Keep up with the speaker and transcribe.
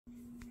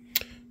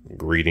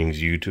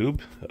Greetings,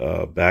 YouTube.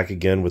 Back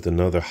again with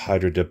another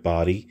Hydro Dip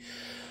body.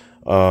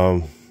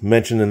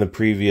 Mentioned in the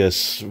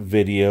previous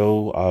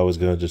video, I was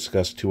going to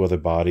discuss two other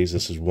bodies.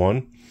 This is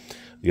one.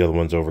 The other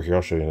one's over here.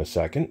 I'll show you in a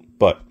second.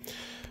 But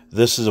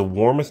this is a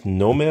Warmoth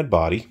Nomad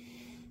body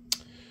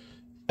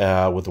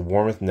with a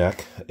Warmoth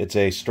neck. It's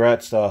a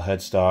Strat style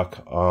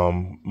headstock,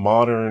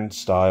 modern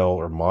style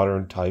or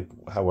modern type,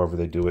 however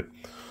they do it.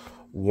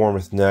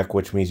 Warmoth neck,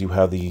 which means you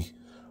have the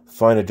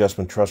fine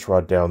adjustment truss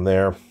rod down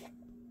there.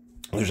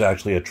 There's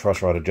actually a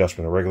truss rod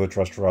adjustment, a regular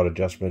truss rod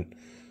adjustment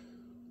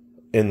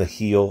in the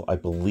heel. I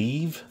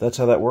believe that's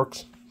how that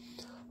works.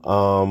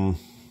 You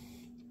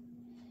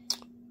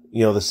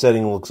know, the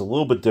setting looks a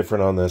little bit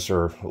different on this,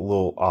 or a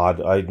little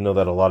odd. I know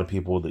that a lot of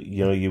people,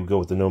 you know, you would go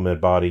with the Nomad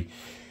body,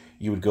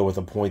 you would go with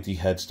a pointy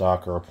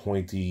headstock or a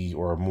pointy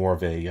or more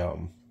of a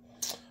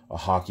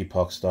hockey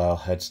puck style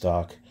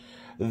headstock.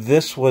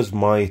 This was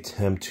my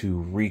attempt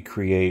to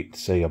recreate,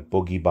 say, a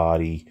boogie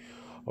body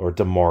or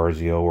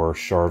DiMarzio or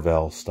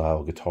Charvel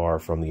style guitar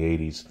from the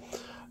 80s.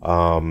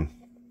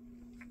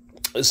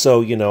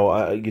 So, you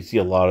know, you see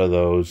a lot of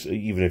those,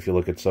 even if you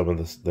look at some of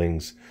the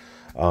things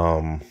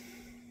that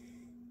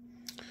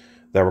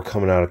were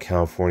coming out of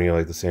California,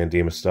 like the San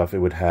Dimas stuff. It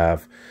would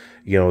have,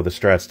 you know, the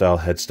Strat style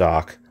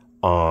headstock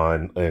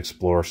on an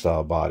Explorer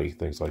style body,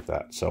 things like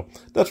that. So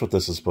that's what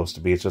this is supposed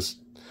to be. It's just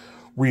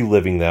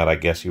reliving that, I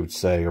guess you would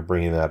say, or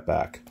bringing that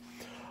back.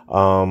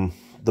 The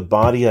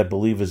body, I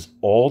believe, is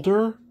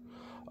alder.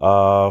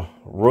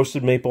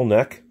 Roasted maple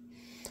neck.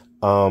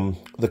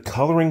 The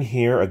coloring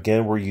here,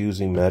 again, we're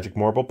using Magic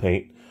Marble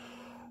paint.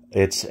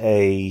 It's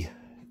a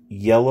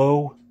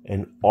yellow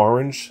and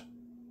orange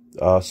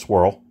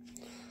swirl.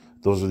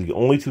 Those are the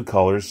only two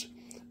colors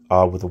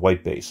with a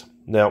white base.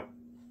 Now,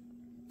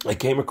 I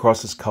came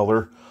across this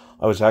color.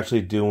 I was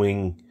actually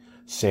doing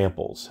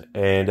samples,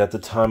 and at the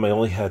time I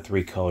only had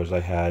three colors. I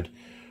had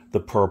the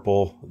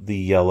purple, the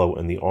yellow,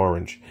 and the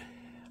orange.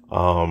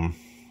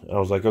 I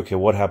was like, okay,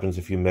 what happens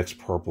if you mix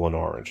purple and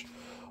orange?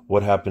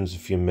 What happens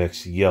if you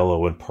mix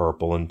yellow and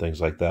purple and things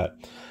like that?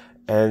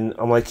 And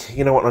I'm like,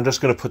 you know what, I'm just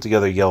going to put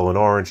together yellow and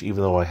orange,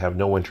 even though I have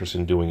no interest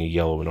in doing a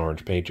yellow and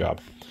orange paint job.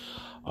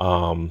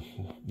 You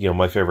know,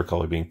 my favorite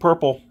color being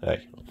purple.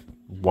 Hey,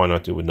 why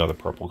not do another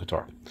purple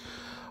guitar?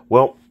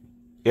 Well,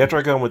 after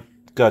I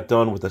got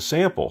done with the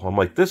sample, I'm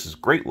like, this is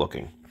great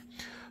looking.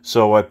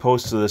 So I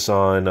posted this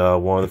on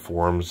one of the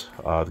forums,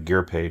 the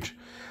gear page.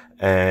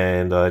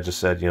 And I just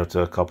said, you know,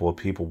 to a couple of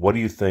people, what do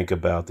you think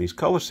about these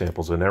color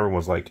samples? And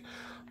everyone's like,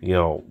 you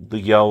know, the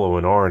yellow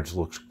and orange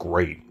looks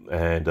great.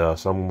 And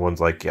someone's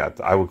like, yeah,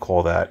 I would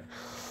call that,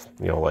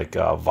 you know, like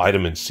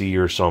vitamin C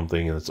or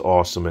something. And it's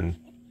awesome. And,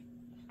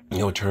 you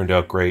know, it turned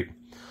out great.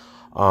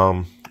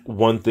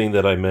 One thing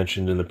that I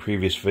mentioned in the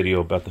previous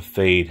video about the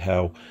fade,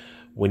 how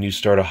when you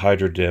start a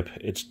Hydro Dip,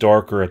 it's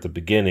darker at the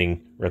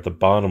beginning or at the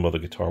bottom of the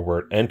guitar where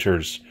it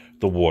enters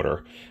the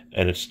water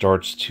and it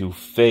starts to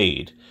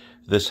fade.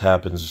 This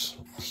happens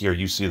here.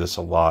 You see this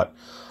a lot.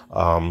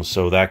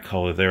 So that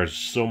color there is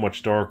so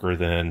much darker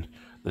than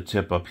the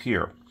tip up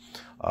here.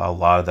 A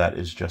lot of that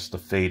is just the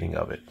fading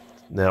of it.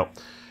 Now,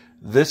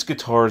 this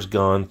guitar's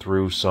gone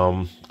through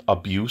some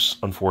abuse,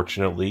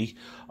 unfortunately.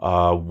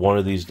 One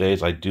of these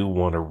days, I do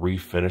want to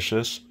refinish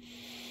this.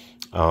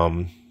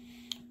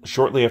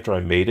 Shortly after I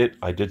made it,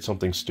 I did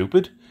something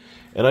stupid,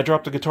 and I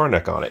dropped the guitar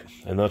neck on it.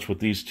 And that's what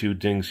these two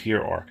dings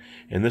here are.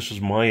 And this was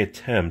my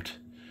attempt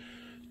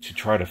to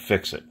try to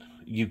fix it.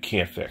 You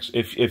can't fix.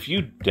 If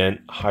you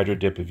dent Hydro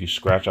Dip, if you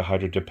scratch a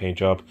Hydro Dip paint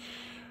job,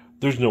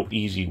 there's no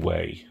easy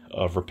way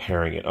of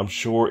repairing it. I'm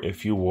sure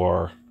if you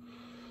are,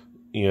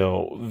 you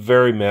know,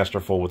 very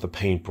masterful with a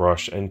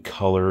paintbrush and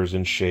colors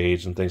and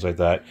shades and things like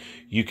that,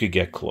 you could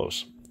get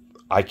close.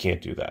 I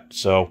can't do that.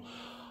 So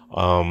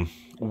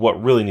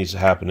what really needs to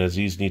happen is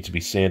these need to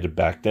be sanded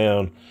back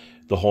down.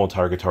 The whole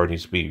entire guitar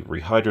needs to be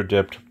re-Hydro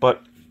Dipped,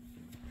 but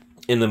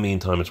in the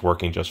meantime, it's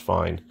working just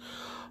fine.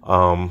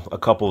 A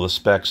couple of the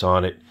specs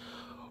on it.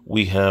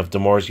 We have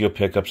DiMarzio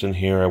pickups in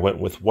here. I went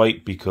with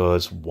white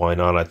because why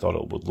not? I thought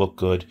it would look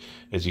good.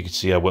 As you can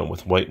see, I went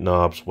with white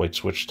knobs, white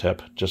switch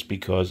tip, just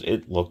because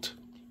it looked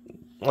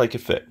like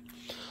it fit.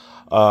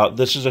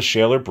 This is a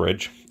Shaler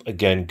bridge.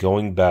 Again,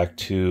 going back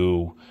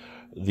to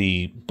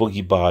the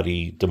boogie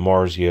body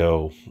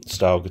DiMarzio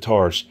style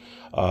guitars.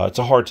 It's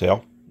a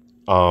hardtail.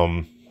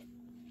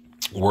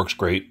 Works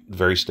great,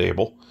 very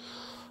stable.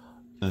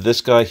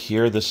 This guy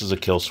here, this is a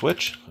kill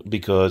switch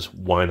because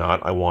why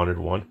not? I wanted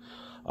one.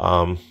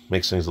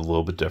 Makes things a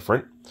little bit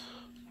different.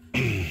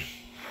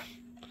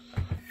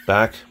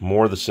 Back,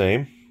 more the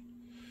same.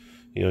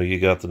 You know, you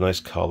got the nice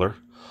color.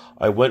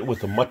 I went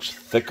with a much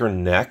thicker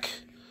neck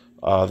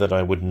than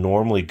I would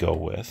normally go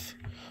with.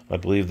 I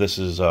believe this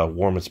is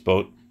Warmoth's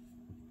boat.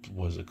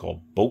 What is it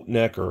called? Boat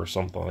neck or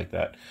something like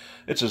that.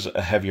 It's just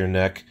a heavier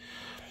neck.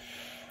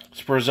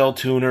 Spurzel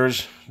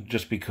tuners,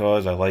 just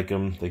because I like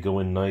them. They go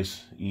in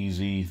nice,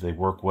 easy. They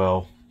work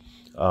well.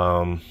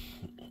 A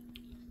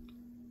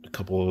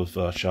couple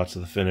of shots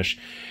of the finish.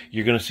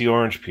 You're going to see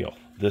orange peel.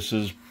 This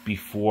is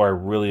before I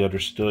really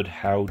understood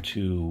how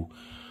to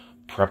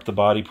prep the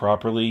body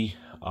properly,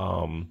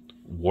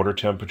 water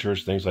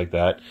temperatures, things like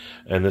that,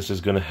 and this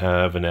is going to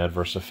have an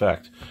adverse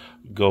effect.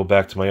 Go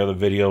back to my other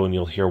video and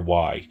you'll hear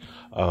why.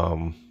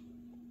 I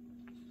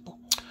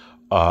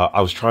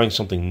was trying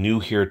something new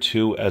here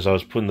too as I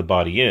was putting the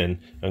body in.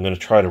 I'm going to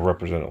try to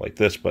represent it like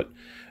this, but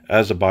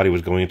as the body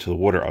was going into the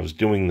water, I was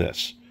doing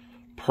this,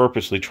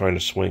 purposely trying to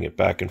swing it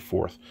back and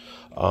forth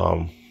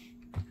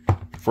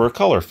for a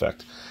color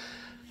effect.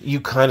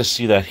 You kind of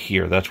see that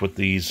here. That's what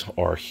these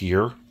are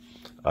here.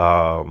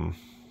 Yeah,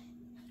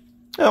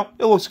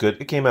 it looks good.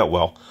 It came out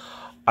well.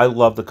 I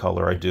love the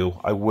color. I do.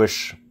 I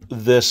wish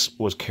this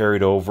was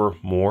carried over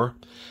more.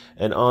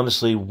 And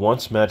honestly,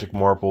 once Magic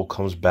Marble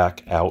comes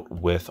back out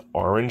with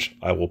orange,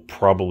 I will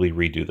probably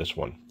redo this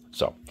one.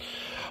 So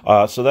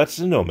that's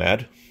the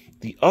Nomad.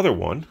 The other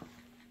one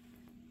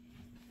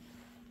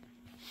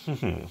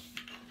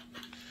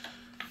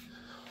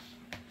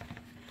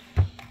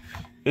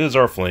is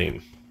our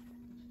Flame.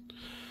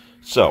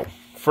 So,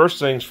 first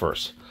things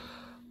first.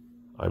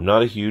 I'm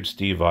not a huge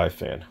Steve Vai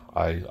fan.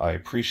 I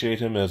appreciate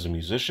him as a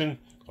musician.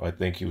 I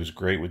think he was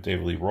great with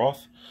David Lee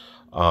Roth.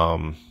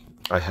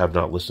 I have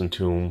not listened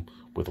to him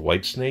with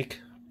Whitesnake,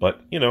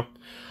 but, you know,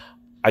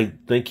 I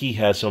think he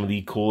has some of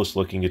the coolest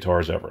looking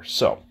guitars ever.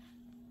 So,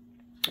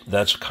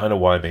 that's kind of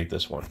why I made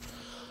this one.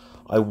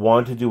 I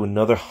wanted to do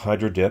another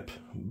Hydro Dip,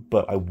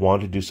 but I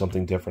wanted to do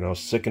something different. I was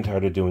sick and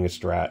tired of doing a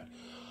Strat.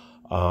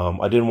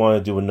 I didn't want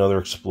to do another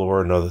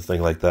Explorer, another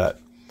thing like that.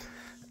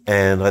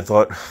 And I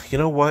thought, you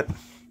know what?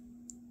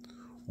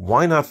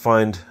 Why not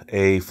find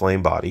a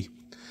flame body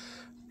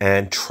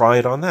and try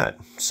it on that?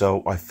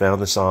 So I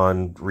found this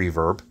on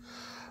Reverb.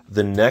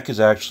 The neck is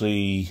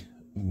actually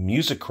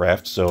Music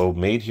Craft, so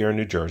made here in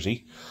New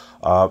Jersey.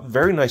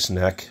 Very nice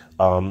neck.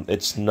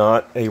 It's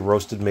not a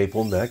roasted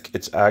maple neck.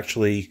 It's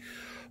actually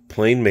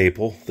plain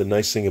maple. The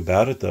nice thing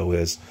about it, though,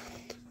 is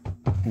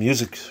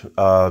Music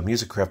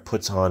Craft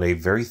puts on a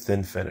very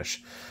thin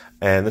finish.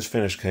 And this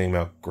finish came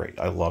out great.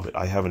 I love it.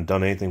 I haven't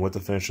done anything with the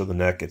finish of the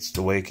neck. It's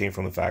the way it came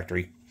from the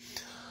factory.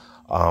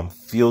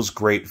 Feels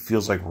great.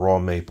 Feels like raw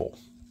maple.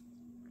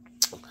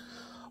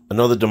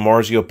 Another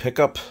DiMarzio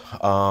pickup.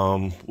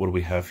 What do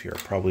we have here?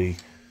 Probably,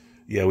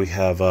 yeah, we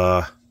have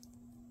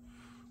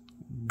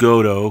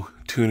Godot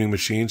tuning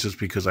machines just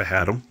because I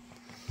had them.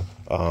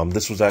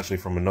 This was actually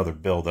from another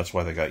build. That's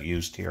why they got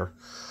used here.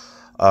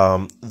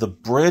 The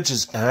bridge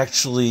is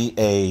actually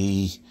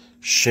a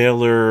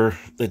Shaler.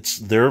 It's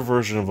their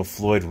version of a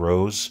Floyd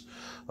Rose,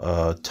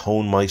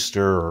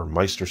 Tonmeister or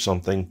Meister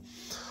something.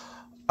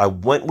 I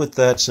went with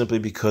that simply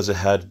because it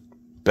had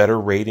better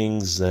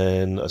ratings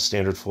than a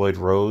standard Floyd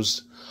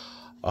Rose.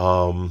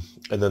 And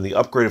then the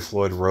upgraded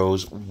Floyd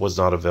Rose was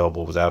not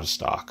available, was out of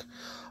stock.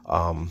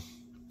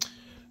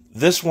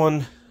 This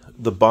one,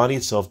 the body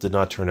itself did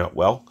not turn out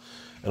well,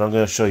 and I'm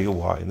going to show you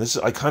why. And this,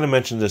 I kind of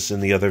mentioned this in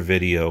the other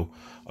video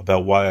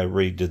about why I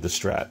redid the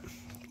Strat.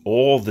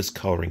 All this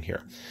coloring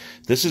here.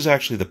 This is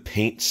actually the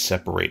paint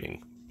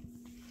separating.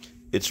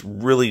 It's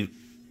really,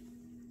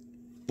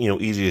 you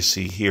know, easy to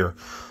see here.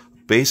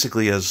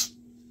 Basically, as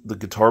the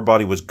guitar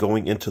body was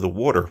going into the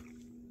water,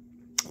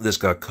 this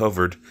got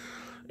covered,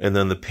 and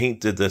then the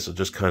paint did this. It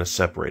just kind of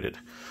separated.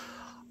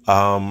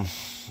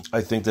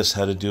 I think this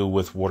had to do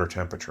with water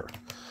temperature.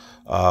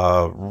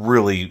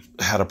 Really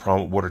had a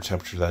problem with water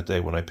temperature that day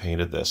when I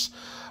painted this.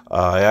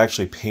 I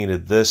actually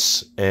painted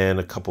this and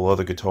a couple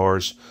other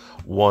guitars.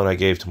 One I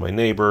gave to my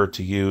neighbor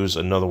to use.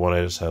 Another one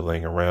I just had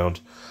laying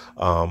around.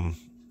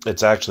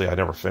 It's actually, I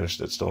never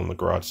finished it. It's still in the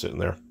garage sitting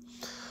there.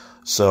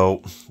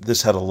 So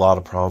this had a lot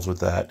of problems with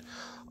that.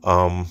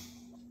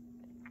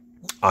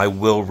 I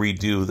will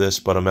redo this,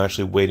 but I'm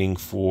actually waiting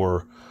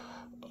for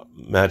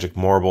Magic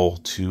Marble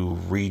to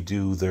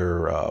redo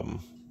their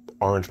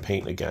orange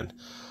paint again.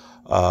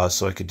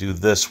 So I could do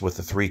this with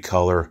the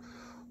 3-color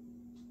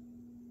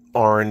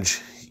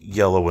orange,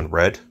 yellow, and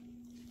red.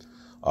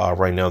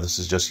 Right now this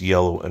is just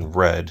yellow and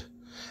red.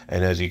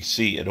 And as you can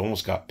see, it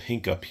almost got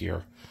pink up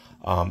here.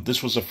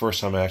 This was the first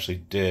time I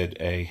actually did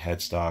a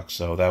headstock,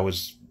 so that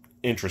was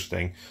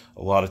interesting.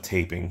 A lot of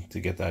taping to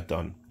get that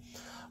done.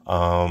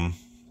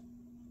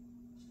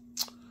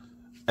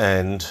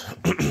 And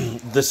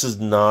this is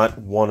not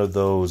one of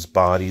those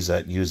bodies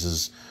that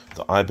uses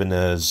the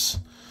Ibanez,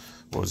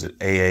 what was it,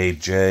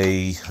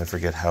 AAJ, I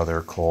forget how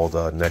they're called,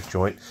 neck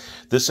joint.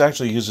 This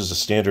actually uses a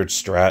standard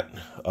Strat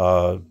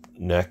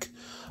neck,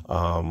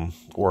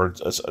 or,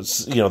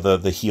 you know,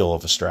 the heel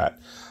of a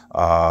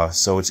Strat.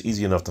 So it's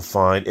easy enough to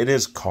find. It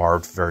is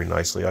carved very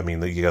nicely. I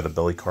mean, you got a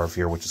belly carve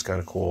here, which is kind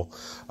of cool.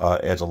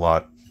 Adds a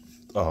lot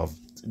of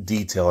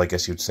detail, I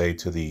guess you'd say,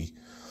 to the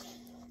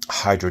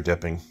hydro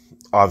dipping.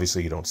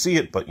 Obviously, you don't see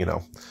it, but, you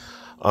know.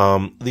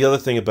 The other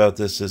thing about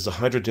this is the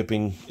hydro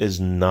dipping is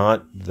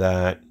not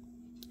that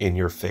in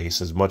your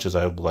face as much as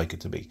I would like it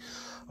to be.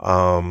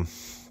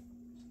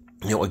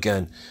 You know,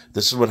 again,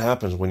 this is what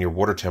happens when your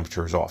water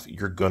temperature is off.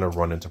 You're going to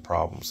run into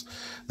problems.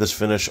 This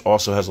finish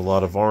also has a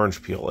lot of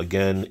orange peel.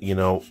 Again, you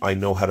know, I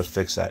know how to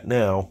fix that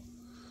now.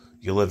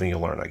 You live and you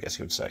learn, I guess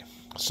you would say.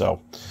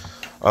 So,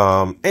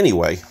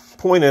 anyway,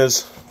 point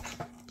is,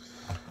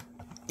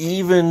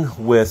 even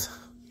with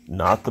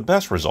not the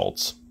best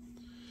results,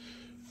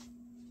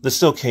 this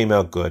still came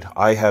out good.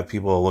 I have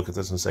people look at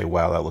this and say,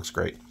 wow, that looks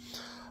great.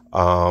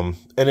 And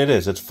it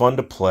is. It's fun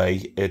to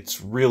play.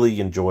 It's really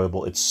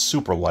enjoyable. It's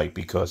super light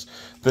because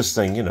this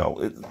thing, you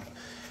know,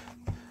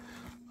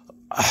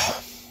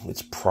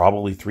 it's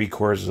probably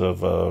 3/4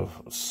 of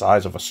a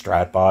size of a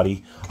Strat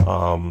body.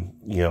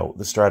 You know,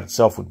 the Strat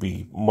itself would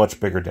be much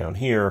bigger down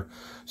here,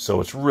 so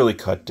it's really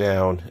cut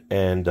down,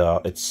 and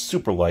it's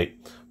super light.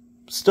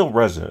 Still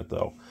resonant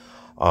though.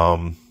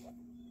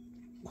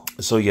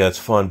 So yeah, it's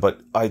fun,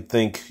 but I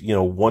think, you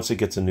know, once it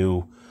gets a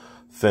new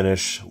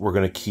finish, we're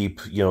going to keep,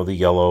 you know, the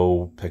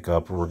yellow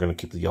pickup, we're going to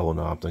keep the yellow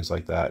knob, things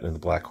like that, and the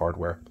black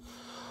hardware.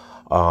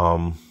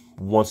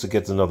 Once it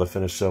gets another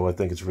finish, so I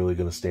think it's really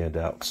going to stand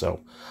out. So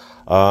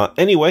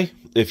anyway,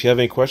 if you have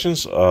any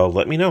questions,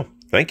 let me know.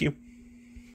 Thank you.